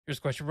Here's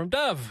a question from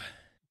Dove.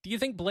 Do you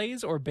think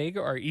Blaze or Big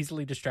are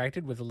easily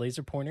distracted with a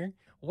laser pointer?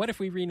 What if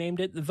we renamed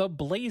it the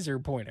Blazer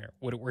Pointer?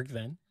 Would it work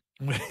then?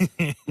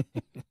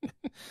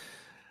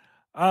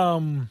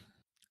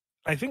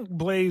 I think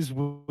Blaze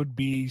would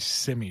be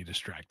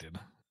semi-distracted.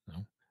 You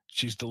know?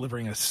 She's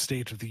delivering a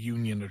State of the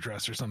Union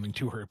address or something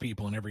to her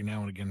people, and every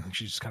now and again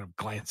she's just kind of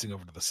glancing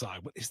over to the side.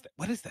 What is that?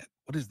 What is that?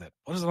 What is that?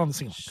 What is it on the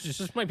ceiling? She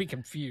just might be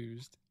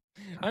confused.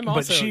 I'm But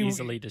also she-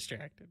 easily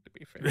distracted, to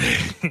be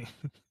fair.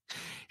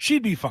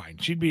 She'd be fine.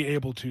 She'd be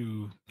able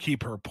to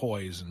keep her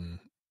poise and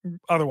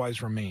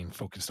otherwise remain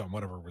focused on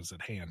whatever was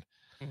at hand.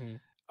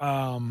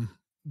 Mhm.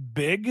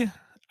 Big,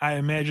 I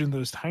imagine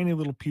those tiny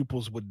little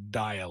pupils would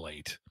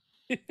dilate.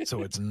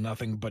 So it's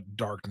nothing but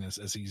darkness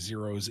as he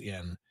zeroes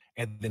in.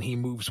 And then he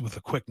moves with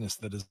a quickness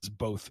that is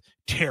both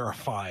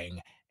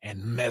terrifying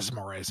and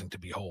mesmerizing to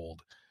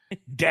behold,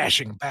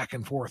 dashing back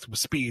and forth with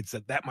speeds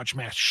that much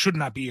mass should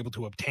not be able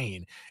to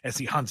obtain as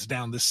he hunts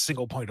down this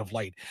single point of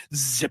light,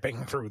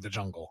 zipping through the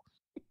jungle.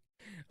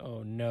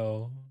 Oh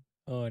no.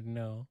 Oh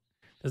no.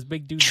 Does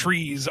Big do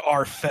Trees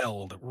are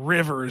felled,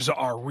 rivers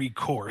are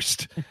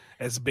recoursed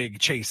as Big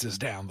chases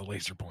down the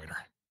laser pointer.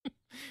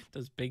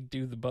 Does Big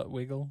do the butt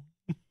wiggle?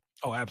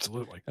 Oh,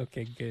 absolutely.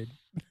 Okay, good.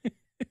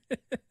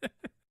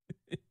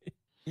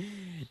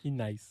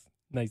 Nice.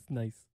 Nice, nice.